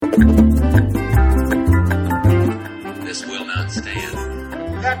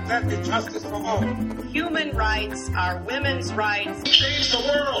path to justice for all. Human rights are women's rights. Change the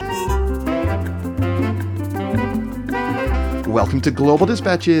world. Welcome to Global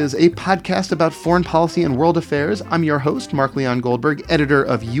Dispatches, a podcast about foreign policy and world affairs. I'm your host, Mark Leon Goldberg, editor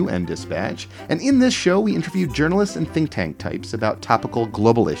of UN Dispatch. And in this show, we interview journalists and think tank types about topical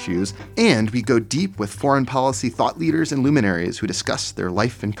global issues, and we go deep with foreign policy thought leaders and luminaries who discuss their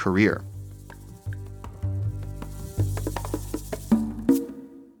life and career.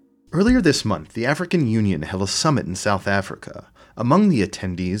 Earlier this month, the African Union held a summit in South Africa. Among the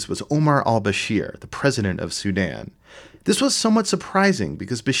attendees was Omar al-Bashir, the president of Sudan. This was somewhat surprising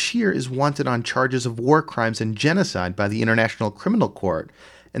because Bashir is wanted on charges of war crimes and genocide by the International Criminal Court,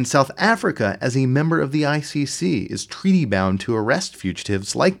 and South Africa, as a member of the ICC, is treaty-bound to arrest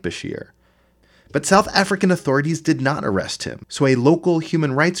fugitives like Bashir. But South African authorities did not arrest him, so a local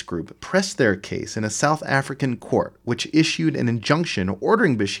human rights group pressed their case in a South African court, which issued an injunction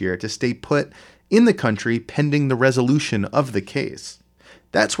ordering Bashir to stay put in the country pending the resolution of the case.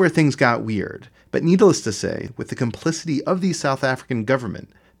 That's where things got weird. But needless to say, with the complicity of the South African government,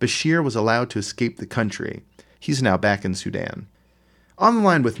 Bashir was allowed to escape the country. He's now back in Sudan. On the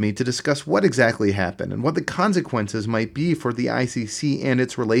line with me to discuss what exactly happened and what the consequences might be for the ICC and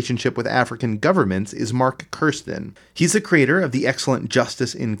its relationship with African governments is Mark Kirsten. He's the creator of the excellent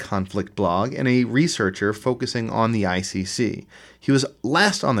Justice in Conflict blog and a researcher focusing on the ICC. He was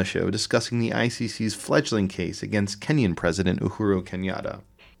last on the show discussing the ICC's fledgling case against Kenyan President Uhuru Kenyatta.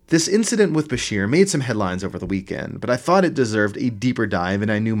 This incident with Bashir made some headlines over the weekend, but I thought it deserved a deeper dive, and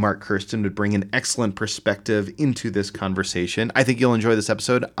I knew Mark Kirsten would bring an excellent perspective into this conversation. I think you'll enjoy this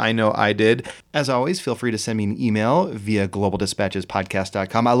episode. I know I did. As always, feel free to send me an email via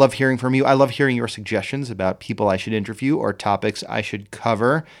globaldispatchespodcast.com. I love hearing from you. I love hearing your suggestions about people I should interview or topics I should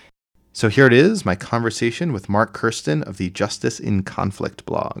cover. So here it is, my conversation with Mark Kirsten of the Justice in Conflict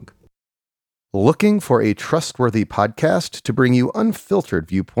blog. Looking for a trustworthy podcast to bring you unfiltered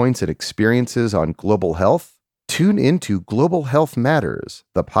viewpoints and experiences on global health? Tune into Global Health Matters,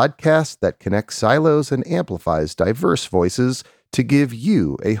 the podcast that connects silos and amplifies diverse voices to give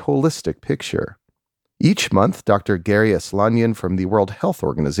you a holistic picture. Each month, Dr. Gary Aslanyan from the World Health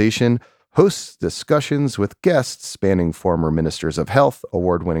Organization hosts discussions with guests spanning former ministers of health,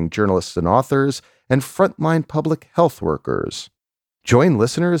 award-winning journalists and authors, and frontline public health workers. Join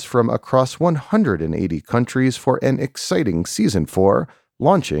listeners from across 180 countries for an exciting Season 4,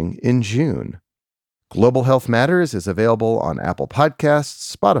 launching in June. Global Health Matters is available on Apple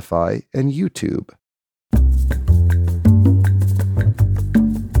Podcasts, Spotify, and YouTube.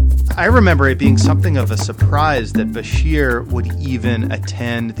 I remember it being something of a surprise that Bashir would even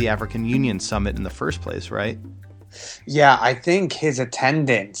attend the African Union Summit in the first place, right? Yeah, I think his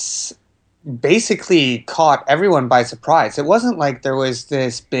attendance basically caught everyone by surprise. It wasn't like there was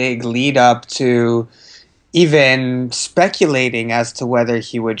this big lead up to even speculating as to whether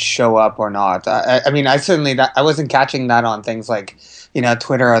he would show up or not. I wasn't catching that on things like,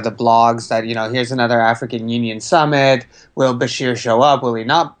 Twitter or the blogs that, here's another African Union summit. Will Bashir show up? Will he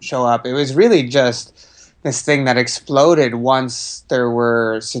not show up? It was really just this thing that exploded once there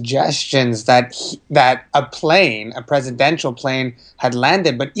were suggestions that a presidential plane had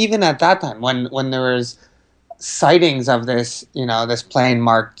landed. But even at that time, when there was sightings of this, this plane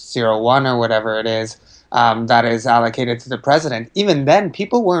marked 01 or whatever it is, that is allocated to the president, even then,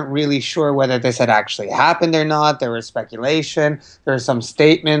 people weren't really sure whether this had actually happened or not. There was speculation. There were some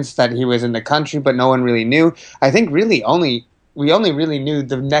statements that he was in the country, but no one really knew. I think we only really knew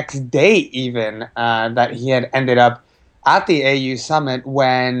the next day even that he had ended up at the AU summit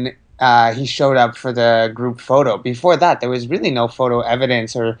when he showed up for the group photo. Before that, there was really no photo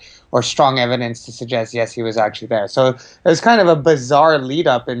evidence or strong evidence to suggest, yes, he was actually there. So it was kind of a bizarre lead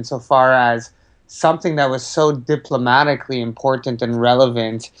up insofar as something that was so diplomatically important and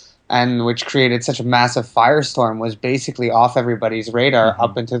relevant and which created such a massive firestorm was basically off everybody's radar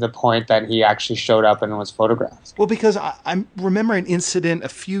up until the point that he actually showed up and was photographed. Well, because I remember an incident a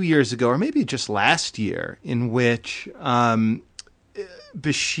few years ago, or maybe just last year, in which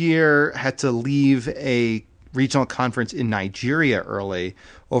Bashir had to leave a regional conference in Nigeria early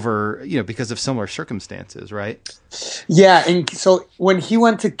over, because of similar circumstances, right? Yeah, and so when he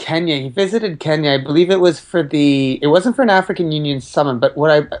went to Kenya, he visited Kenya. I believe it wasn't for an African Union summit, but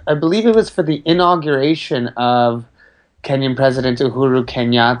I believe it was for the inauguration of Kenyan President Uhuru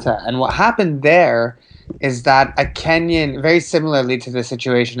Kenyatta. And what happened there is that a Kenyan, very similarly to the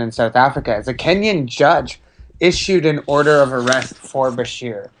situation in South Africa, is a Kenyan judge issued an order of arrest for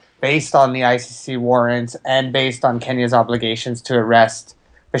Bashir based on the ICC warrants and based on Kenya's obligations to arrest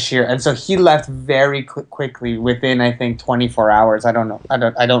Bashir, and so he left very quickly within, I think, 24 hours. I don't know.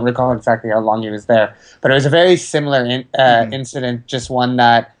 I don't recall exactly how long he was there, but it was a very similar incident, just one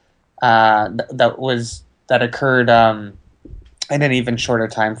that that occurred in an even shorter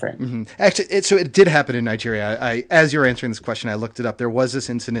time frame. Mm-hmm. Actually, so it did happen in Nigeria. As you're answering this question, I looked it up. There was this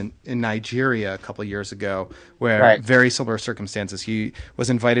incident in Nigeria a couple of years ago where very similar circumstances. He was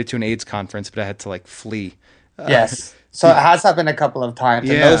invited to an AIDS conference, but had to flee. Yes. So it has happened a couple of times.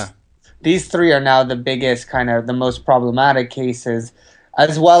 Yeah. And these three are now the biggest, kind of the most problematic cases,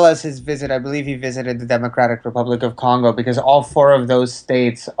 as well as his visit. I believe he visited the Democratic Republic of Congo, because all four of those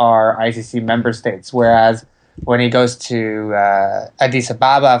states are ICC member states, whereas when he goes to Addis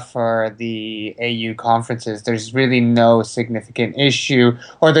Ababa for the AU conferences, there's really no significant issue,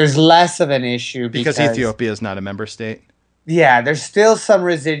 or there's less of an issue because Ethiopia is not a member state. Yeah, there's still some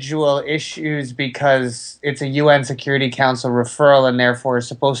residual issues because it's a UN Security Council referral, and therefore is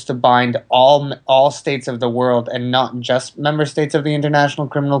supposed to bind all states of the world and not just member states of the International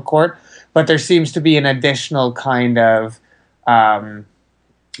Criminal Court. But there seems to be an additional kind of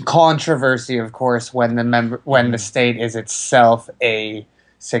controversy, of course, when the state is itself a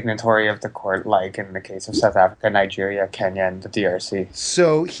signatory of the court, like in the case of South Africa, Nigeria, Kenya, and the DRC.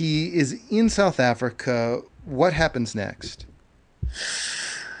 So he is in South Africa. What happens next?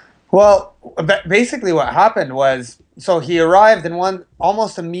 Well, basically what happened was, so he arrived, and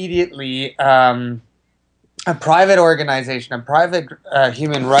almost immediately a private organization, a private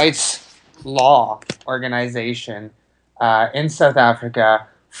human rights law organization in South Africa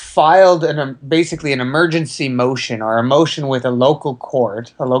filed basically an emergency motion, or a motion with a local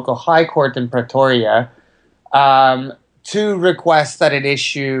court, a local high court in Pretoria, to request that it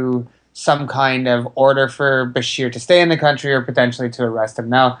issue some kind of order for Bashir to stay in the country, or potentially to arrest him.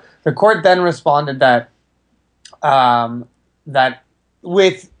 Now, the court then responded that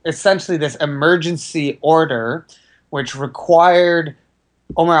with essentially this emergency order, which required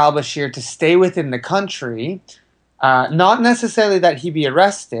Omar al-Bashir to stay within the country, not necessarily that he be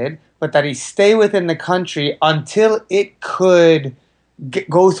arrested, but that he stay within the country until it could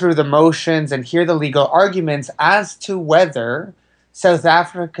go through the motions and hear the legal arguments as to whether South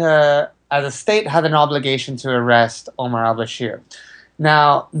Africa as a state had an obligation to arrest Omar al-Bashir.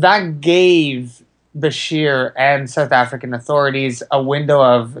 Now, that gave Bashir and South African authorities a window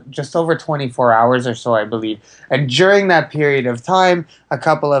of just over 24 hours or so, I believe. And during that period of time, a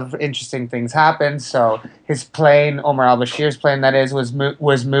couple of interesting things happened. So his plane, Omar al-Bashir's plane, that is, was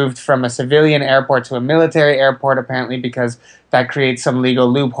moved from a civilian airport to a military airport, apparently because that creates some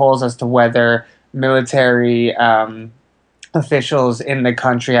legal loopholes as to whether military officials in the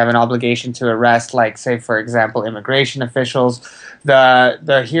country have an obligation to arrest, like, say, for example, immigration officials.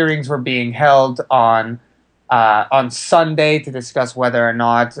 The hearings were being held on Sunday to discuss whether or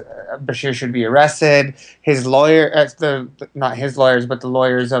not Bashir should be arrested. His lawyer, not his lawyers, but the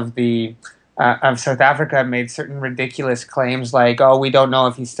lawyers of South Africa made certain ridiculous claims, like, "Oh, we don't know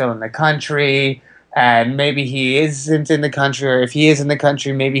if he's still in the country, and maybe he isn't in the country, or if he is in the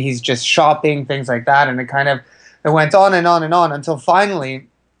country, maybe he's just shopping," things like that, and it went on and on and on until finally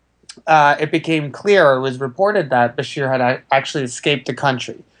it became clear, or was reported, that Bashir had actually escaped the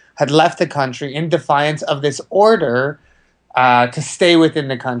country, had left the country in defiance of this order to stay within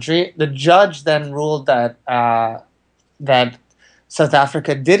the country. The judge then ruled that South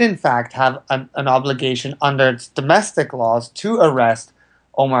Africa did in fact have an obligation under its domestic laws to arrest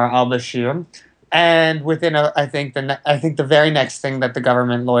Omar al-Bashir. And within, I think the very next thing that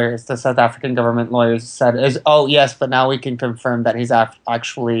the South African government lawyers said is, "Oh yes, but now we can confirm that he's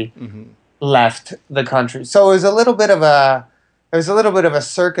actually left the country." So it was a little bit of a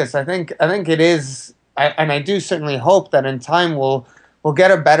circus. I think it is, and I do certainly hope that in time we'll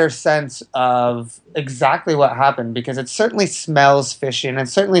get a better sense of exactly what happened, because it certainly smells fishy, and it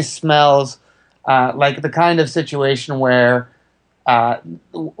certainly smells like the kind of situation where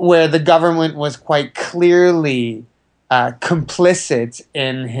the government was quite clearly complicit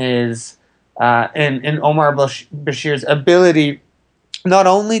in in Omar Bashir's ability not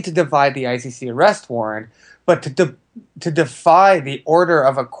only to defy the ICC arrest warrant, but to defy the order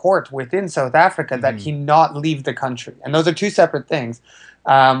of a court within South Africa that he not leave the country. And those are two separate things,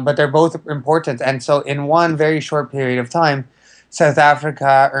 but they're both important. And so in one very short period of time, South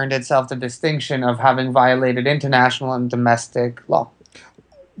Africa earned itself the distinction of having violated international and domestic law.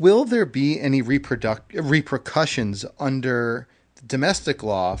 Will there be any repercussions under domestic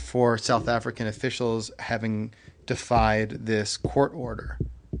law for South African officials having defied this court order?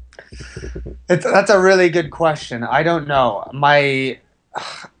 That's a really good question. I don't know.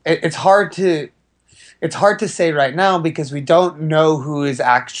 It's hard to it's hard to say right now because we don't know who is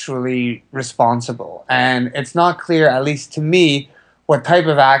actually responsible. And it's not clear, at least to me, what type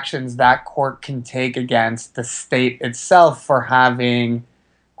of actions that court can take against the state itself for having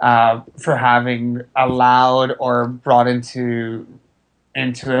allowed or brought into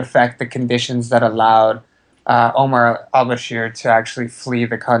effect the conditions that allowed Omar al-Bashir to actually flee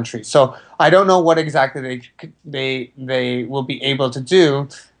the country. So I don't know what exactly they will be able to do,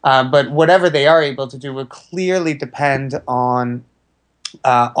 but whatever they are able to do will clearly depend on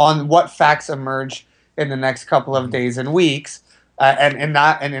what facts emerge in the next couple of days and weeks. And in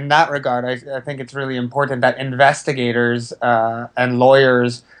that regard, I think it's really important that investigators and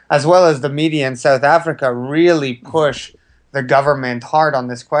lawyers, as well as the media in South Africa, really push the government hard on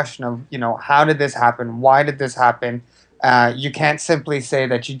this question of, how did this happen? Why did this happen? You can't simply say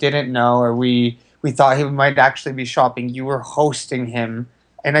that you didn't know, or we thought he might actually be shopping. You were hosting him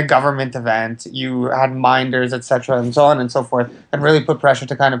in a government event. You had minders, etc., and so on and so forth, and really put pressure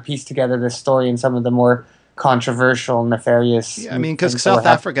to kind of piece together this story in some of the more controversial, nefarious. Yeah, I mean, because South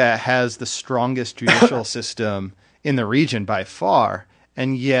Africa has the strongest judicial system in the region by far,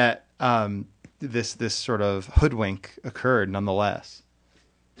 and yet this sort of hoodwink occurred nonetheless.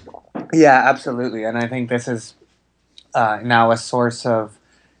 Yeah, absolutely, and I think this is now a source of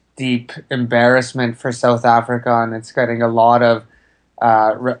deep embarrassment for South Africa, and it's getting a lot of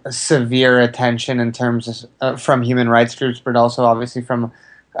severe attention in terms of from human rights groups, but also obviously from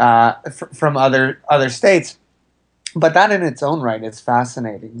other states. But that in its own right is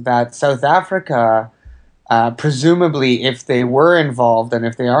fascinating. That South Africa, presumably, if they were involved and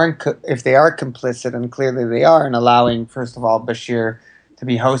if they are complicit, and clearly they are, in allowing, first of all, Bashir to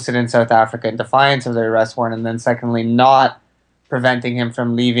be hosted in South Africa in defiance of the arrest warrant, and then secondly, not preventing him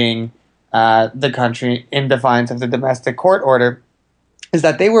from leaving the country in defiance of the domestic court order, is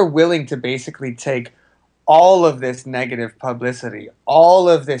that they were willing to basically take all of this negative publicity, all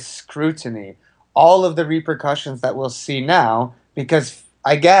of this scrutiny, all of the repercussions that we'll see now, because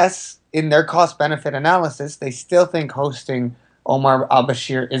I guess in their cost-benefit analysis, they still think hosting Omar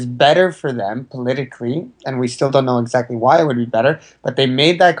al-Bashir is better for them politically, and we still don't know exactly why it would be better, but they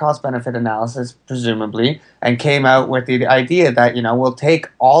made that cost-benefit analysis, presumably, and came out with the idea that, we'll take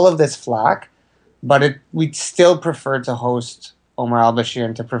all of this flack, but we'd still prefer to host Omar al-Bashir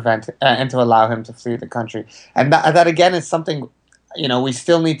and to prevent and to allow him to flee the country. And that again is something we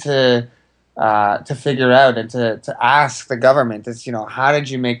still need to figure out and to ask the government is, how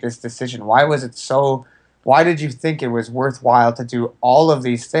did you make this decision? Why did you think it was worthwhile to do all of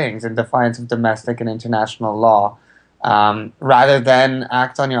these things in defiance of domestic and international law, rather than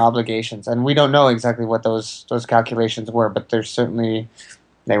act on your obligations? And we don't know exactly what those calculations were, but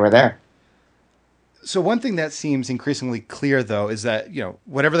they were there. So one thing that seems increasingly clear, though, is that,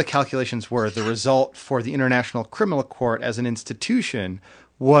 whatever the calculations were, the result for the International Criminal Court as an institution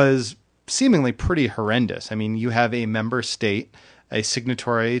was seemingly pretty horrendous. I mean, you have a member state, a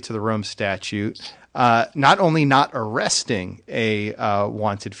signatory to the Rome Statute, not only not arresting a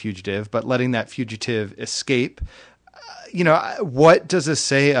wanted fugitive, but letting that fugitive escape. What does this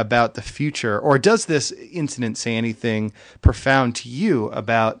say about the future? Or does this incident say anything profound to you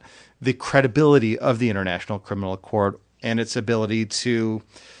about the credibility of the International Criminal Court and its ability to,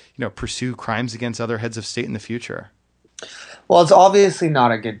 pursue crimes against other heads of state in the future? Well, it's obviously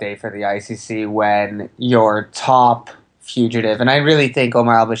not a good day for the ICC when your top fugitive, and I really think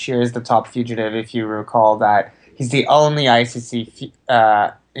Omar al-Bashir is the top fugitive, if you recall that he's the only he's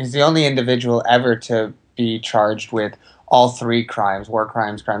the only individual ever to be charged with all three crimes: war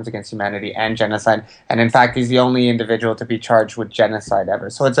crimes, crimes against humanity, and genocide. And in fact, he's the only individual to be charged with genocide ever.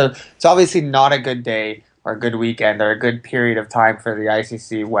 So it's obviously not a good day or a good weekend or a good period of time for the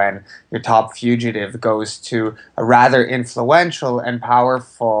ICC when your top fugitive goes to a rather influential and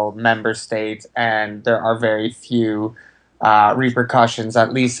powerful member state, and there are very few repercussions,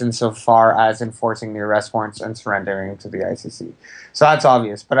 at least insofar as enforcing the arrest warrants and surrendering to the ICC. So that's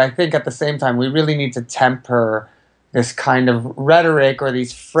obvious. But I think at the same time, we really need to temper this kind of rhetoric or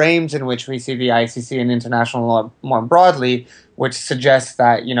these frames in which we see the ICC and international law more broadly, which suggests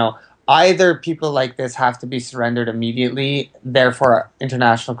that, either people like this have to be surrendered immediately, therefore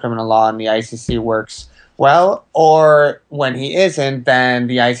international criminal law and the ICC works well, or when he isn't, then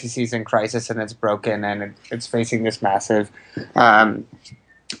the ICC is in crisis and it's broken and it's facing this massive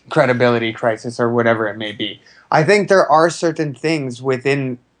credibility crisis or whatever it may be. I think there are certain things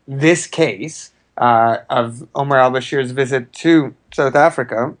within this case of Omar al-Bashir's visit to South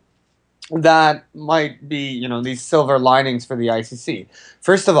Africa that might be, these silver linings for the ICC.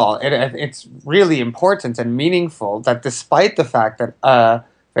 First of all, it's really important and meaningful that despite the fact that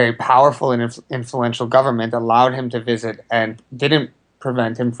very powerful and influential government allowed him to visit and didn't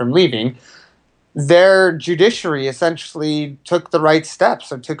prevent him from leaving, their judiciary essentially took the right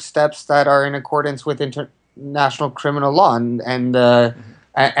steps, or took steps that are in accordance with international criminal law and the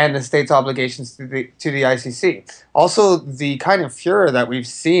state's obligations to the ICC. Also, the kind of furor that we've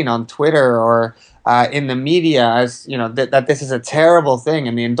seen on Twitter or in the media, as you know, that this is a terrible thing,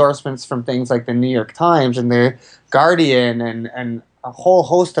 and the endorsements from things like the New York Times and the Guardian and a whole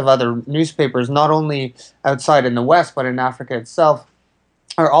host of other newspapers, not only outside in the West but in Africa itself,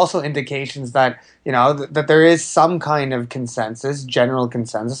 are also indications that, you know, that there is some kind of consensus, general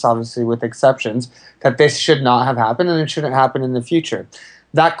consensus, obviously with exceptions, that this should not have happened and it shouldn't happen in the future.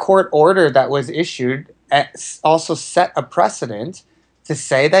 That court order that was issued also set a precedent to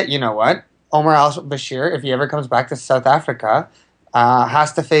say that, you know what, Omar al-Bashir, if he ever comes back to South Africa,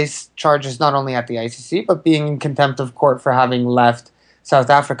 has to face charges not only at the ICC, but being in contempt of court for having left South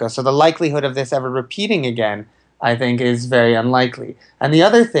Africa. So the likelihood of this ever repeating again, I think, is very unlikely. And the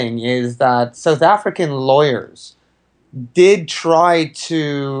other thing is that South African lawyers did try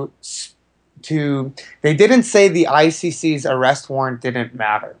to they didn't say the ICC's arrest warrant didn't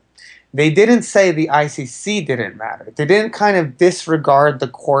matter. They didn't say the ICC didn't matter. They didn't kind of disregard the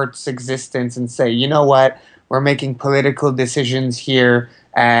court's existence and say, you know what, we're making political decisions here,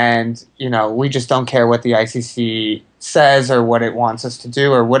 and, you know, we just don't care what the ICC says or what it wants us to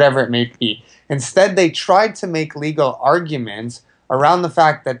do or whatever it may be. Instead, they tried to make legal arguments around the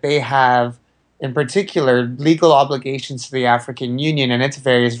fact that they have, in particular, legal obligations to the African Union and its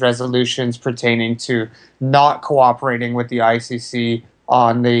various resolutions pertaining to not cooperating with the ICC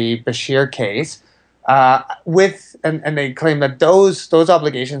on the Bashir case, and they claim that those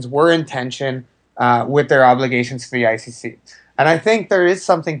obligations were in tension with their obligations to the ICC. And I think there is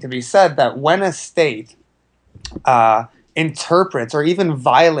something to be said that when a state interprets or even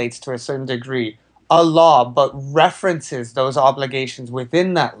violates to a certain degree a law but references those obligations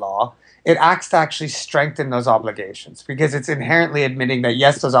within that law, it acts to actually strengthen those obligations, because it's inherently admitting that,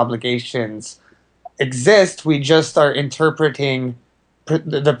 yes, those obligations exist, we just are interpreting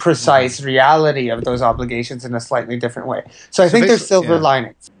the precise reality of those obligations in a slightly different way. So I think there's silver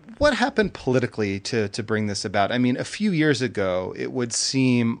linings. What happened politically to bring this about? I mean, a few years ago, it would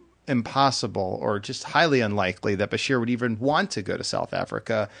seem impossible or just highly unlikely that Bashir would even want to go to South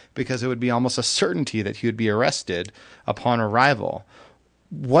Africa, because it would be almost a certainty that he would be arrested upon arrival.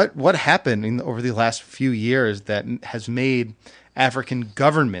 What happened over the last few years that has made African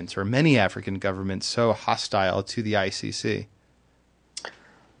governments, or many African governments, so hostile to the ICC?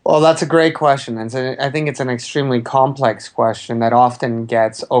 Well, that's a great question. And I think it's an extremely complex question that often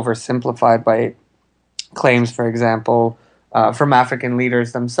gets oversimplified by claims, for example, from African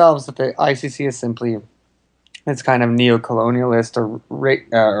leaders themselves, that the ICC is simply this kind of neo-colonialist or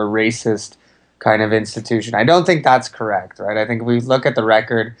racist kind of institution. I don't think that's correct, right? I think if we look at the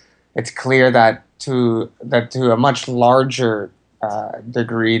record, it's clear that to a much larger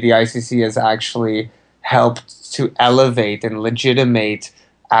degree, the ICC has actually helped to elevate and legitimate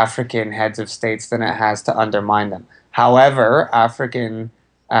African heads of states than it has to undermine them. However,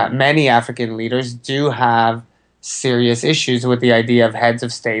 many African leaders do have serious issues with the idea of heads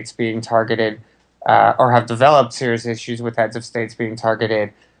of states being targeted, or have developed serious issues with heads of states being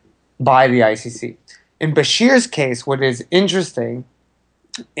targeted by the ICC. In Bashir's case, what is interesting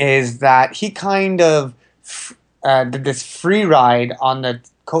is that he kind of did this free ride on the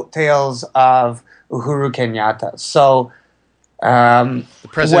coattails of Uhuru Kenyatta. So the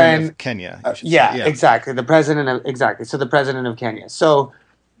president of Kenya. Yeah, exactly. So the president of Kenya. So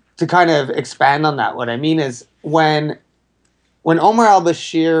to kind of expand on that, what I mean is when Omar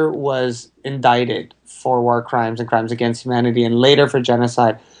al-Bashir was indicted for war crimes and crimes against humanity, and later for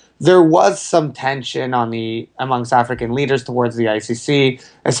genocide, there was some tension amongst African leaders towards the ICC,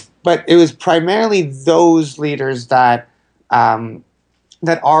 but it was primarily those leaders that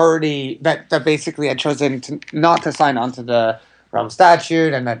basically had chosen not to sign on to the Rome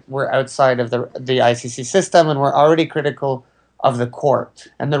Statute, and that were outside of the ICC system and were already critical of the court.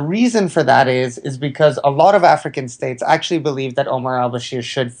 And the reason for that is because a lot of African states actually believe that Omar al-Bashir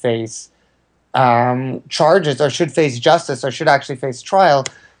should face charges, or should face justice, or should actually face trial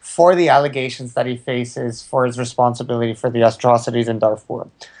for the allegations that he faces for his responsibility for the atrocities in Darfur.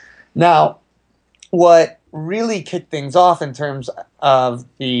 Now, what really kicked things off in terms of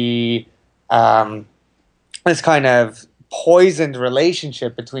the this kind of poisoned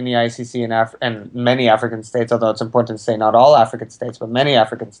relationship between the ICC and many African states, although it's important to say not all African states, but many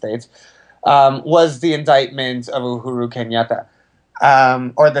African states, was the indictment of Uhuru Kenyatta,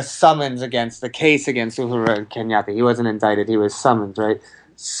 or the summons against the case against Uhuru Kenyatta. He wasn't indicted, he was summoned, right?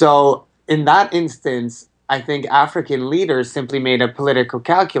 So in that instance, I think African leaders simply made a political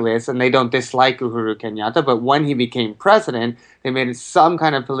calculus, and they don't dislike Uhuru Kenyatta, but when he became president, they made some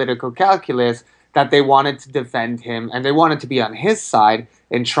kind of political calculus that they wanted to defend him and they wanted to be on his side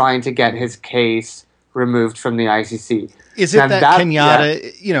in trying to get his case removed from the ICC. Is it now that Kenyatta,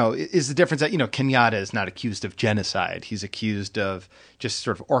 is the difference that, Kenyatta is not accused of genocide. He's accused of just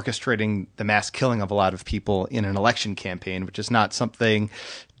sort of orchestrating the mass killing of a lot of people in an election campaign, which is not something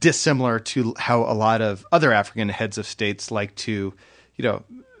dissimilar to how a lot of other African heads of states like to,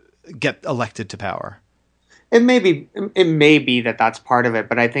 get elected to power. It may be that that's part of it,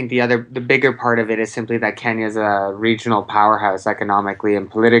 but I think the bigger part of it is simply that Kenya's a regional powerhouse economically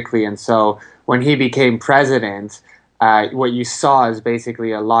and politically, and so when he became president, what you saw is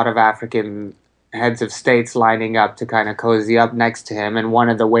basically a lot of African heads of states lining up to kind of cozy up next to him, and one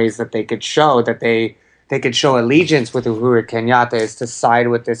of the ways that they could show that they could show allegiance with Uhuru Kenyatta is to side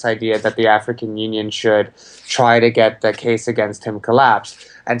with this idea that the African Union should try to get the case against him collapsed.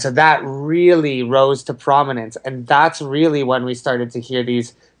 And so that really rose to prominence. And that's really when we started to hear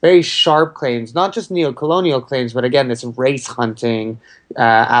these very sharp claims, not just neo-colonial claims, but again, this race hunting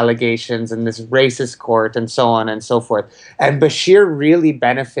allegations and this racist court and so on and so forth. And Bashir really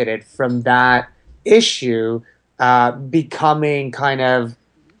benefited from that issue becoming kind of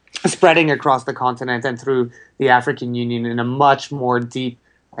spreading across the continent and through the African Union in a much more deep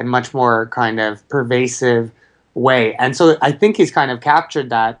and much more kind of pervasive way. And so I think he's kind of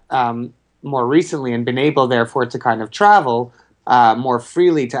captured that more recently and been able, therefore, to kind of travel more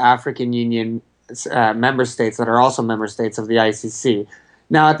freely to African Union member states that are also member states of the ICC.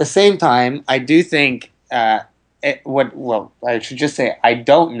 Now, at the same time, I do think I should just say I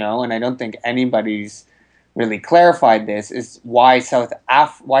don't know, and I don't think anybody's really clarified this, is why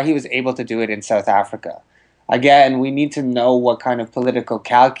he was able to do it in South Africa. Again, we need to know what kind of political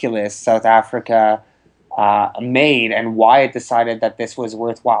calculus South Africa made and why it decided that this was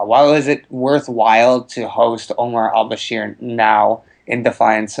worthwhile. Why was it worthwhile to host Omar al-Bashir now in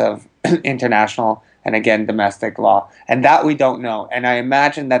defiance of international and, again, domestic law? And that we don't know. And I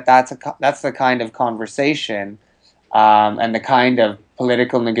imagine that that's the kind of conversation and the kind of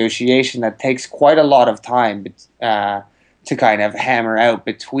political negotiation that takes quite a lot of time to kind of hammer out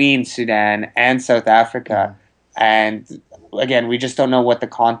between Sudan and South Africa. And again, we just don't know what the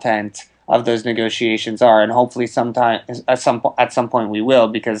content of those negotiations are, and hopefully at some point we will,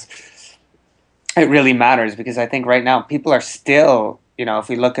 because it really matters. Because I think right now people are still, if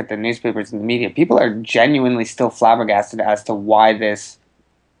we look at the newspapers and the media, people are genuinely still flabbergasted as to why this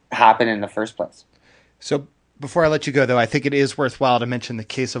happened in the first place. So before I let you go, though, I think it is worthwhile to mention the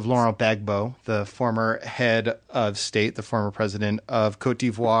case of Laurent Gbagbo, the former head of state, the former president of Cote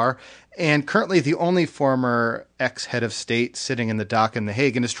d'Ivoire, and currently the only former ex-head of state sitting in the dock in The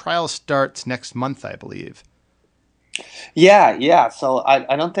Hague. And his trial starts next month, I believe. Yeah. So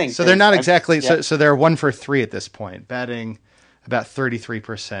I don't think... So they're not exactly... Yeah. So they're 1 for 3 at this point, batting about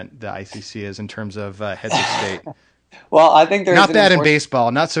 33%, the ICC is, in terms of heads of state. Well, I think there's not bad in baseball,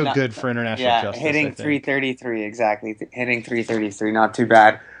 not so good for international justice. Hitting 333, exactly. Hitting 333, not too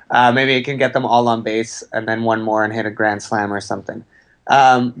bad. Maybe it can get them all on base and then one more and hit a grand slam or something.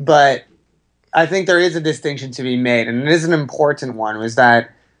 But I think there is a distinction to be made, and it is an important one, was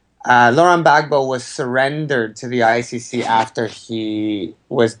that Laurent Gbagbo was surrendered to the ICC after he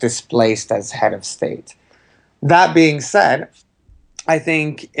was displaced as head of state. That being said, I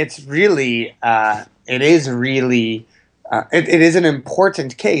think it is an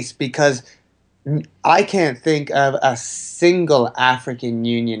important case, because I can't think of a single African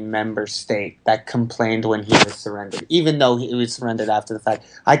Union member state that complained when he was surrendered, even though he was surrendered after the fact.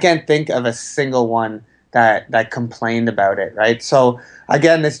 I can't think of a single one that complained about it, right? So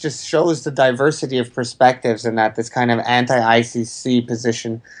again, this just shows the diversity of perspectives, and that this kind of anti-ICC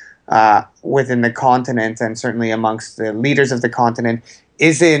position within the continent, and certainly amongst the leaders of the continent,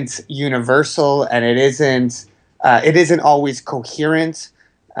 isn't universal, and it isn't always coherent.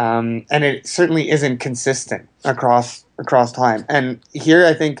 And it certainly isn't consistent across time. And here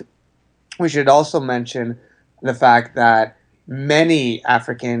I think we should also mention the fact that many I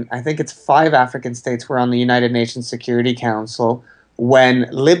think it's 5 African states were on the United Nations Security Council when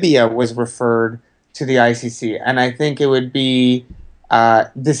Libya was referred to the ICC. And I think it would be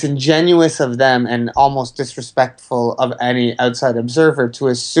disingenuous of them and almost disrespectful of any outside observer to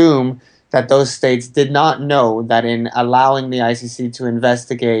assume that those states did not know that in allowing the ICC to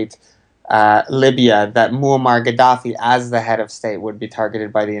investigate Libya, that Muammar Gaddafi, as the head of state, would be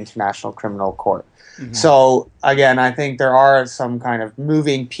targeted by the International Criminal Court. So, again, I think there are some kind of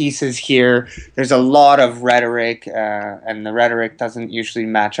moving pieces here. There's a lot of rhetoric, and the rhetoric doesn't usually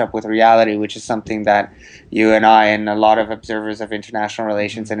match up with reality, which is something that you and I and a lot of observers of international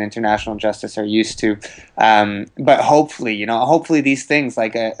relations and international justice are used to. But hopefully these things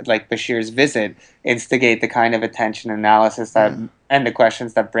like Bashir's visit instigate the kind of attention analysis that and the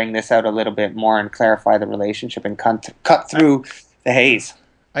questions that bring this out a little bit more and clarify the relationship and cut through the haze.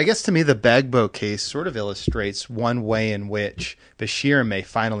 I guess to me, the Gbagbo case sort of illustrates one way in which Bashir may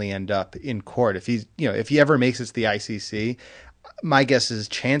finally end up in court. If he ever makes it to the ICC, my guess is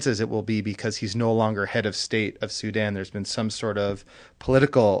chances it will be because he's no longer head of state of Sudan. There's been some sort of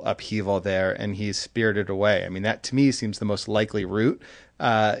political upheaval there, and he's spirited away. I mean, that to me seems the most likely route,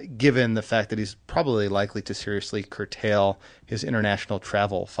 given the fact that he's probably likely to seriously curtail his international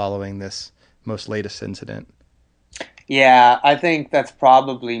travel following this most latest incident. Yeah, I think that's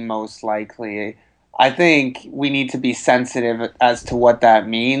probably most likely. I think we need to be sensitive as to what that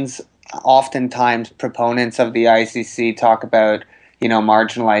means. Oftentimes, proponents of the ICC talk about,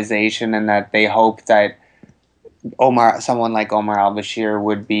 marginalization, and that they hope that someone like Omar al-Bashir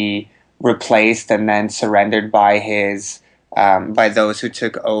would be replaced and then surrendered by by those who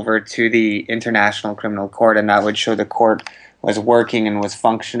took over to the International Criminal Court, and that would show the court was working and was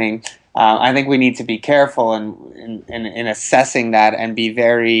functioning. I think we need to be careful in assessing that and be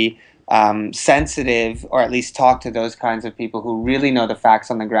very sensitive, or at least talk to those kinds of people who really know the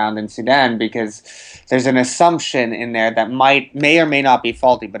facts on the ground in Sudan, because there's an assumption in there that may or may not be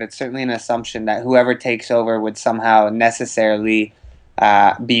faulty, but it's certainly an assumption that whoever takes over would somehow necessarily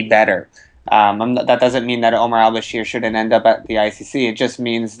be better. That doesn't mean that Omar al-Bashir shouldn't end up at the ICC. It just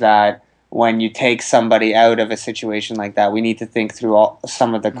means that when you take somebody out of a situation like that, we need to think through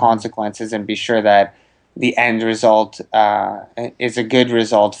some of the consequences and be sure that the end result is a good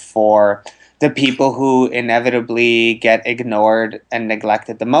result for the people who inevitably get ignored and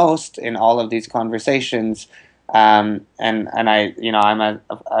neglected the most in all of these conversations. And I'm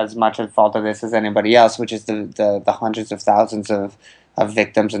as much at fault of this as anybody else, which is the hundreds of thousands of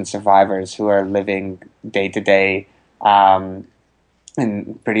victims and survivors who are living day to day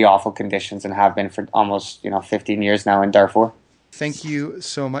in pretty awful conditions and have been for almost 15 years now in Darfur. Thank you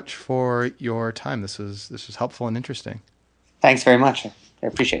so much for your time. This was helpful and interesting. Thanks very much. I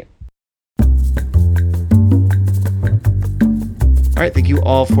appreciate it. All right, thank you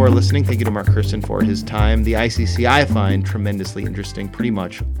all for listening. Thank you to Mark Kirsten for his time. The ICC I find tremendously interesting pretty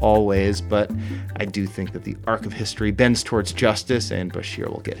much always, but I do think that the arc of history bends towards justice, and Bashir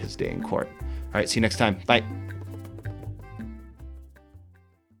will get his day in court. All right, see you next time. Bye.